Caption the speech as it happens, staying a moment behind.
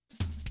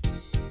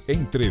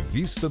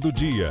Entrevista do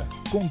dia,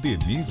 com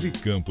Denise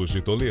Campos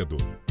de Toledo.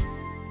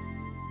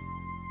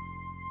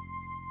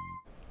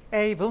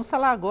 E vamos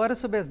falar agora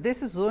sobre as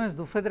decisões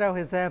do Federal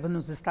Reserve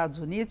nos Estados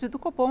Unidos e do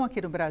Copom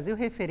aqui no Brasil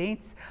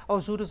referentes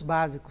aos juros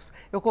básicos.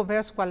 Eu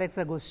converso com Alex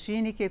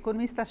Agostini, que é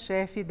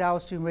economista-chefe da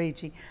Austin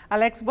Rating.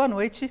 Alex, boa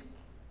noite.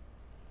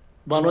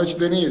 Boa noite,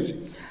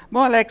 Denise. Bom,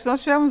 Alex,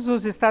 nós tivemos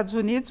nos Estados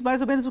Unidos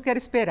mais ou menos o que era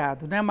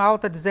esperado, né? Uma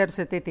alta de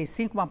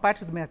 0,75, uma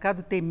parte do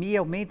mercado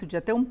temia aumento de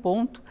até 1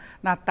 ponto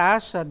na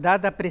taxa,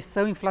 dada a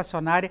pressão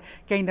inflacionária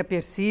que ainda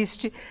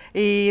persiste.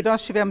 E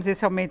nós tivemos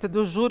esse aumento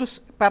dos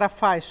juros para a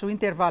faixa, o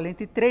intervalo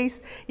entre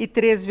 3% e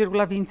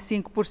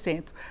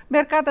 13,25%. O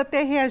mercado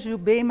até reagiu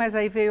bem, mas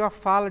aí veio a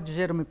fala de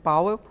Jerome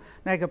Powell,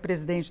 né, que é o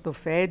presidente do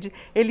Fed,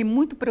 ele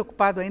muito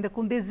preocupado ainda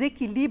com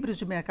desequilíbrios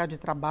de mercado de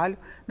trabalho,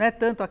 não é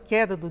tanto a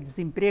queda do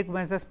desemprego,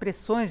 mas as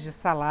pressões de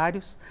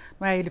salários.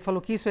 Não é? Ele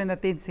falou que isso ainda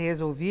tem de ser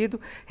resolvido,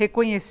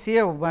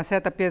 reconheceu uma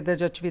certa perda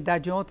de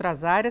atividade em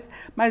outras áreas,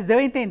 mas deu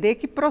a entender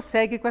que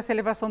prossegue com essa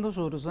elevação dos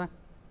juros, não é?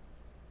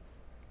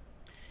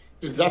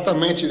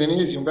 Exatamente,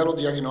 Denise, um belo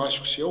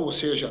diagnóstico seu, ou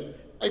seja,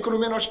 a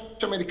economia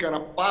norte-americana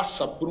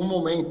passa por um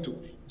momento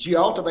de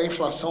alta da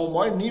inflação, o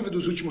maior nível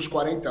dos últimos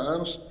 40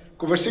 anos.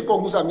 Conversei com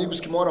alguns amigos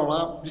que moram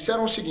lá,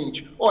 disseram o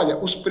seguinte: olha,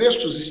 os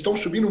preços estão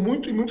subindo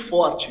muito e muito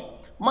forte,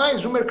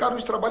 mas o mercado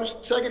de trabalho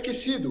segue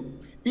aquecido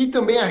e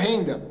também a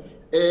renda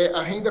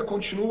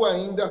continua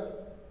ainda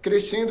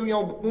crescendo em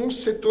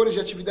alguns setores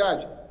de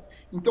atividade.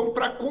 Então,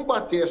 para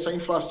combater essa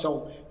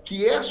inflação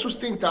que é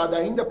sustentada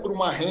ainda por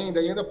uma renda,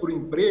 ainda por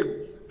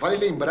emprego, vale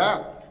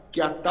lembrar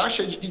que a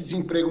taxa de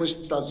desemprego nos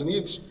Estados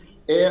Unidos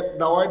é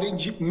da ordem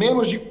de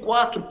menos de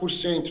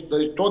 4%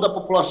 de toda a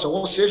população,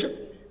 ou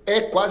seja, é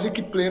quase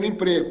que pleno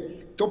emprego.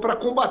 Então, para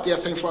combater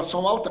essa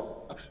inflação alta,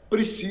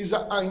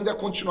 precisa ainda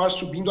continuar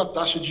subindo a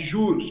taxa de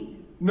juros.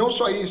 Não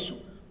só isso,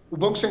 o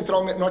Banco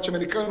Central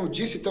norte-americano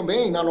disse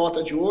também na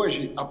nota de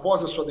hoje,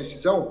 após a sua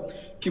decisão,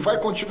 que vai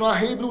continuar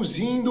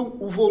reduzindo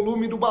o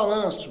volume do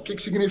balanço. O que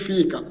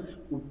significa?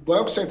 O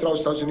Banco Central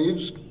dos Estados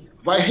Unidos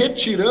vai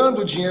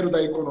retirando o dinheiro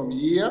da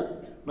economia,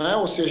 né,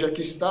 ou seja,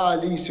 que está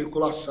ali em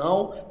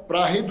circulação,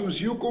 para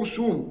reduzir o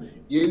consumo.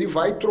 E ele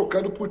vai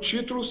trocando por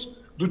títulos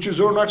do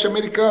Tesouro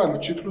norte-americano,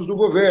 títulos do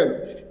governo.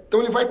 Então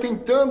ele vai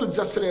tentando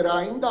desacelerar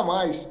ainda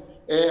mais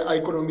a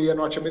economia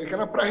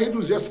norte-americana para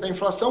reduzir essa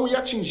inflação e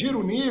atingir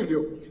o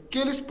nível que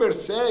eles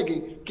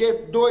perseguem, que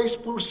é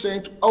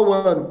 2% ao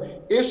ano.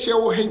 Esse é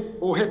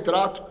o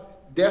retrato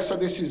dessa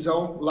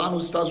decisão lá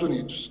nos Estados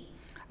Unidos.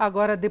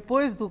 Agora,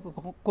 depois do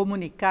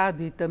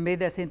comunicado e também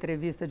dessa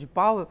entrevista de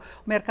Powell,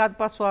 o mercado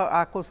passou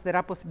a considerar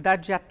a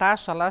possibilidade de a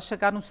taxa lá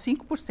chegar nos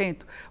 5%.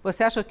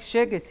 Você acha que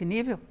chega a esse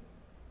nível?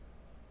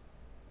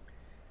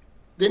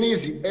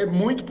 Denise, é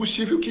muito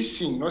possível que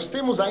sim. Nós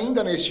temos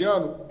ainda neste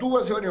ano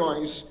 2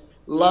 reuniões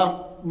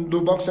lá do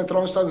Banco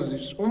Central nos Estados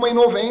Unidos. Uma em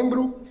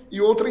novembro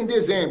e outra em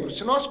dezembro.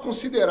 Se nós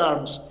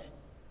considerarmos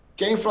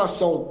que a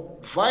inflação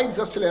vai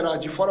desacelerar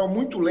de forma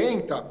muito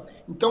lenta,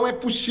 então é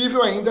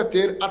possível ainda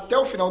ter, até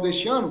o final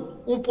deste ano,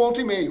 1,5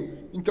 ponto.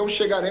 Então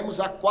chegaremos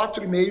a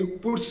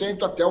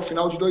 4,5% até o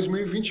final de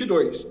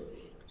 2022.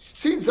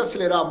 Se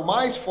desacelerar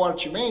mais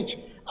fortemente,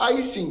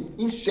 aí sim,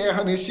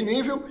 encerra nesse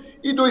nível.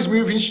 E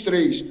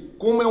 2023,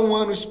 como é um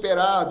ano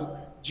esperado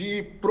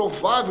de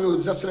provável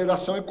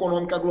desaceleração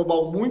econômica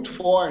global muito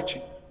forte,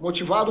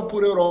 motivado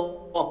por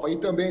Europa e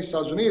também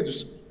Estados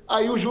Unidos,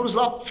 aí os juros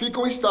lá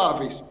ficam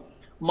estáveis.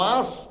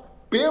 Mas,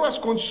 pelas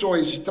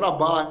condições de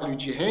trabalho e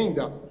de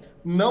renda,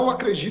 não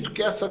acredito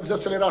que essa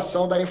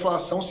desaceleração da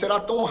inflação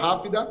será tão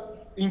rápida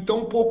em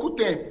tão pouco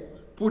tempo.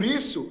 Por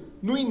isso,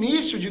 no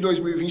início de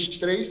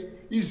 2023,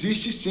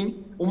 existe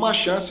sim uma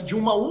chance de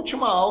uma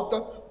última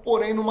alta,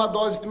 porém numa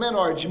dose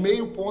menor, de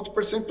 0,5 ponto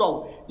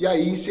percentual. E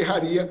aí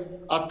encerraria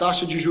a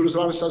taxa de juros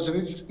lá nos Estados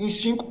Unidos em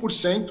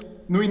 5%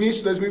 no início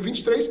de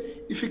 2023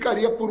 e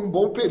ficaria por um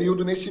bom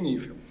período nesse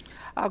nível.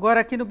 Agora,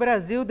 aqui no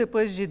Brasil,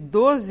 depois de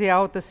 12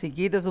 altas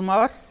seguidas, o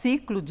maior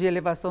ciclo de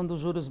elevação dos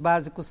juros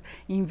básicos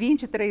em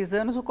 23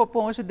 anos, o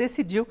Copom hoje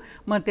decidiu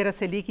manter a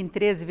Selic em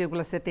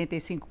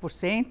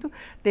 13,75%.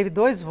 Teve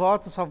 2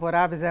 votos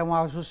favoráveis a um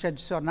ajuste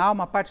adicional,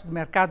 uma parte do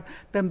mercado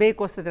também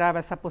considerava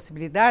essa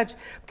possibilidade,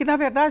 porque, na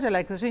verdade,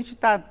 Alex, a gente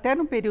está até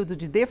num período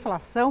de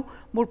deflação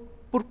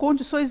por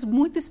condições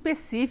muito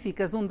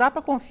específicas. Não dá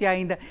para confiar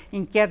ainda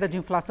em queda de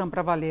inflação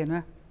para valer, não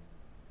é?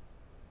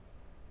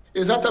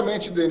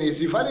 Exatamente,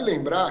 Denise. E vale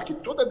lembrar que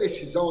toda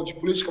decisão de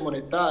política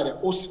monetária,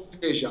 ou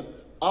seja,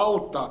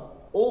 alta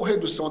ou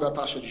redução da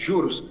taxa de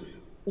juros,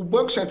 o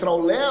Banco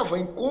Central leva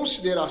em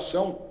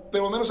consideração,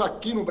 pelo menos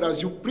aqui no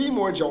Brasil,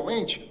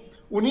 primordialmente,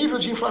 o nível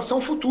de inflação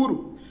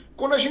futuro.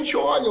 Quando a gente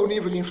olha o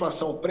nível de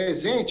inflação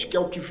presente, que é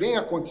o que vem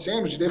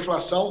acontecendo de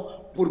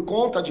deflação por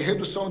conta de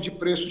redução de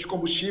preços de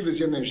combustíveis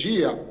e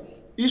energia,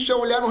 isso é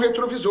olhar no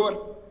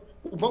retrovisor.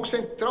 O Banco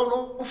Central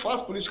não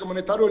faz política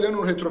monetária olhando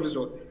no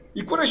retrovisor.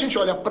 E quando a gente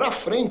olha para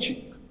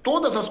frente,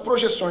 todas as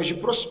projeções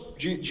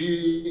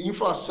de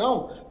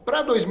inflação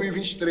para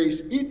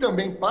 2023 e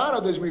também para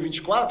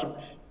 2024,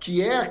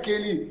 que é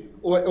aquele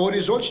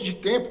horizonte de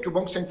tempo que o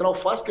Banco Central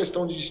faz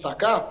questão de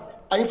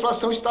destacar, a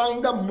inflação está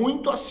ainda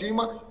muito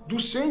acima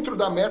do centro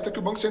da meta que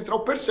o Banco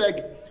Central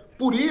persegue.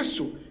 Por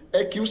isso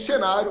é que o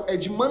cenário é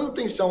de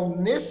manutenção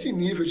nesse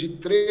nível de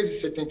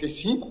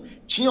 13,75.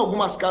 Tinha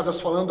algumas casas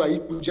falando aí,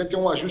 podia ter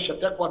um ajuste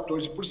até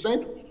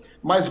 14%,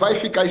 mas vai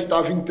ficar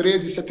estável em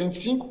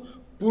 13,75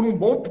 por um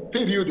bom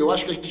período. Eu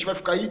acho que a gente vai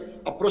ficar aí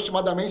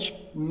aproximadamente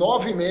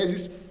 9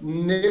 meses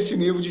nesse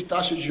nível de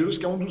taxa de juros,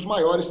 que é um dos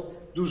maiores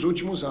dos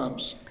últimos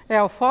anos.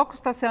 O Focus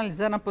está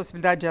sinalizando a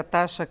possibilidade de a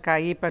taxa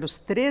cair para os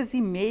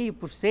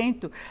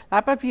 13,5%,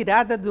 lá para a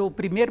virada do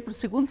primeiro para o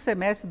segundo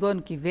semestre do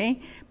ano que vem,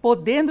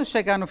 podendo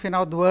chegar no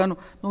final do ano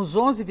nos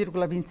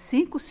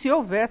 11,25%, se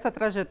houver essa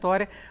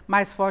trajetória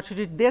mais forte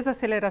de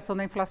desaceleração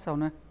da inflação,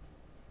 né?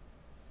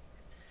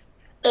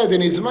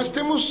 Denise, nós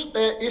temos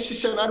esse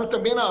cenário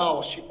também na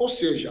Austin, ou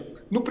seja,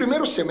 no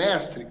primeiro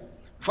semestre,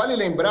 vale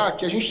lembrar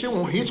que a gente tem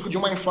um risco de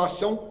uma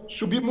inflação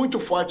subir muito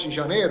forte em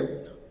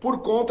janeiro por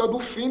conta do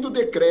fim do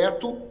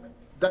decreto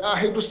da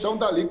redução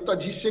da alíquota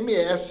de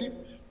ICMS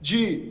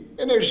de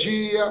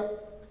energia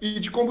e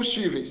de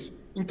combustíveis.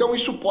 Então,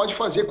 isso pode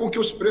fazer com que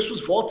os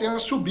preços voltem a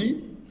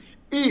subir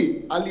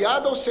e,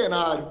 aliado ao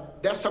cenário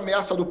dessa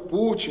ameaça do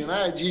Putin,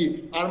 né,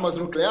 de armas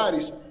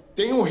nucleares,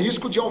 tem um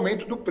risco de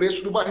aumento do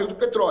preço do barril do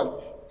petróleo.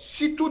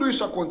 Se tudo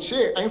isso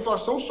acontecer, a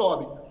inflação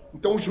sobe.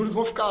 Então, os juros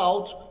vão ficar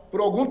altos por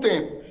algum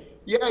tempo.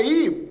 E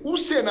aí, o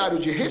cenário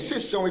de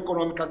recessão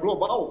econômica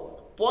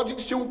global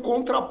pode ser um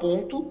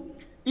contraponto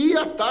e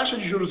a taxa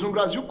de juros no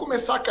Brasil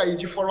começar a cair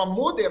de forma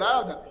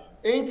moderada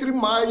entre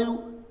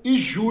maio e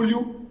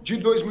julho de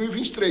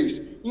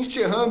 2023,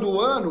 encerrando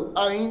o ano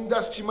ainda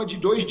acima de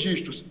 2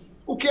 dígitos,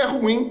 o que é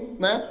ruim,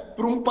 né,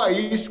 para um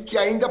país que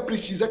ainda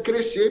precisa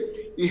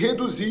crescer e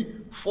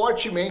reduzir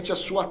fortemente a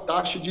sua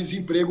taxa de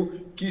desemprego,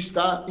 que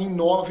está em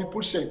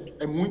 9%.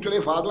 É muito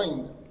elevado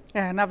ainda.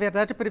 Na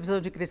verdade, a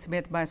previsão de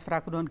crescimento mais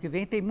fraco no ano que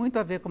vem tem muito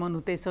a ver com a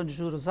manutenção de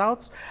juros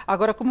altos.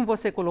 Agora, como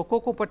você colocou,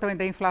 o comportamento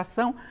da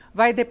inflação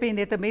vai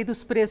depender também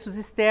dos preços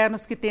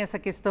externos, que tem essa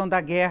questão da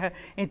guerra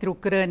entre a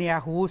Ucrânia e a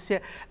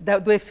Rússia,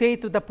 do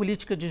efeito da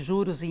política de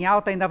juros em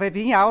alta, ainda vai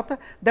vir em alta,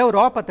 da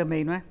Europa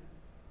também, não é?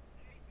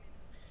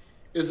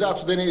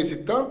 Exato, Denise.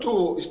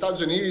 Tanto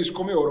Estados Unidos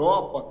como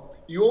Europa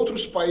e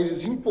outros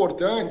países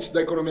importantes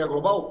da economia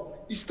global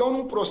estão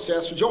num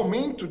processo de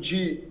aumento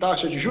de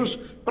taxa de juros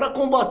para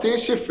combater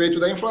esse efeito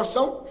da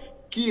inflação,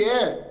 que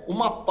é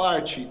uma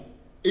parte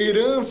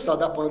herança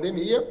da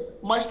pandemia,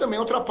 mas também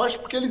outra parte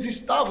porque eles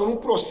estavam num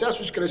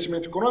processo de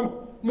crescimento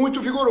econômico muito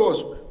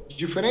vigoroso,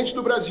 diferente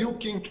do Brasil,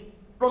 que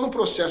entrou num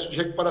processo de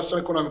recuperação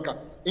econômica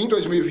em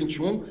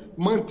 2021,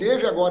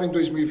 manteve agora em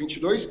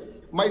 2022,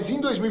 mas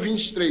em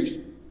 2023,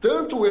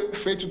 tanto o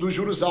efeito dos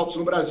juros altos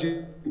no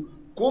Brasil,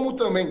 como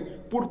também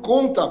por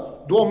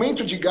conta do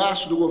aumento de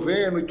gasto do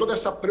governo e toda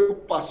essa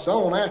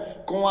preocupação, né,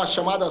 com as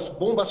chamadas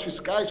bombas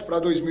fiscais para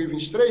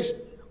 2023,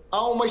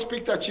 há uma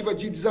expectativa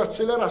de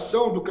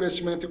desaceleração do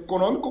crescimento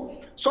econômico,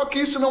 só que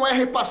isso não é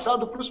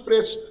repassado para os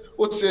preços.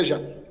 Ou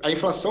seja, a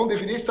inflação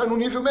deveria estar no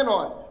nível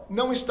menor.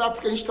 Não está,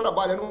 porque a gente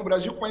trabalha no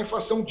Brasil com a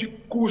inflação de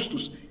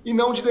custos e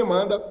não de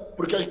demanda,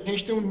 porque a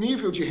gente tem um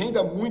nível de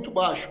renda muito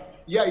baixo.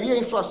 E aí a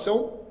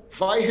inflação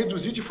vai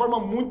reduzir de forma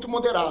muito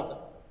moderada.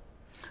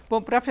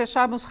 Bom, para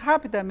fecharmos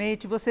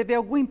rapidamente, você vê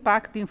algum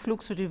impacto em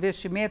fluxo de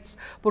investimentos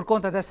por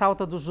conta dessa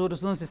alta dos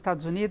juros nos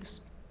Estados Unidos?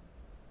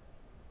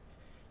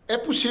 É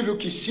possível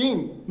que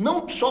sim,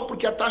 não só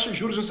porque a taxa de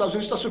juros nos Estados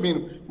Unidos está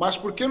subindo, mas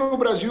porque no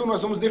Brasil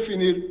nós vamos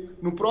definir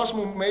no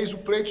próximo mês o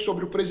pleito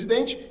sobre o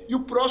presidente, e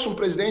o próximo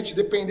presidente,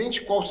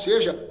 dependente qual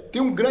seja,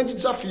 tem um grande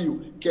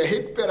desafio, que é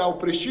recuperar o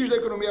prestígio da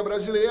economia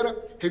brasileira,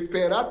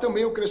 recuperar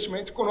também o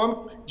crescimento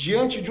econômico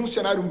diante de um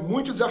cenário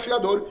muito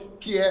desafiador,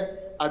 que é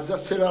a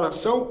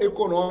desaceleração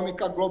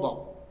econômica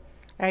global.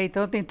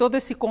 Então tem todo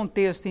esse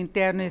contexto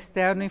interno e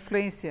externo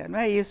influenciando.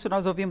 É isso,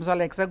 nós ouvimos o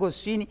Alex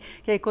Agostini,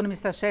 que é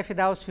economista-chefe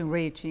da Austin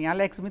Rating.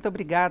 Alex, muito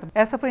obrigado.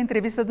 Essa foi a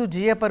entrevista do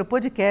dia para o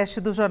podcast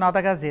do Jornal da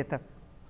Gazeta.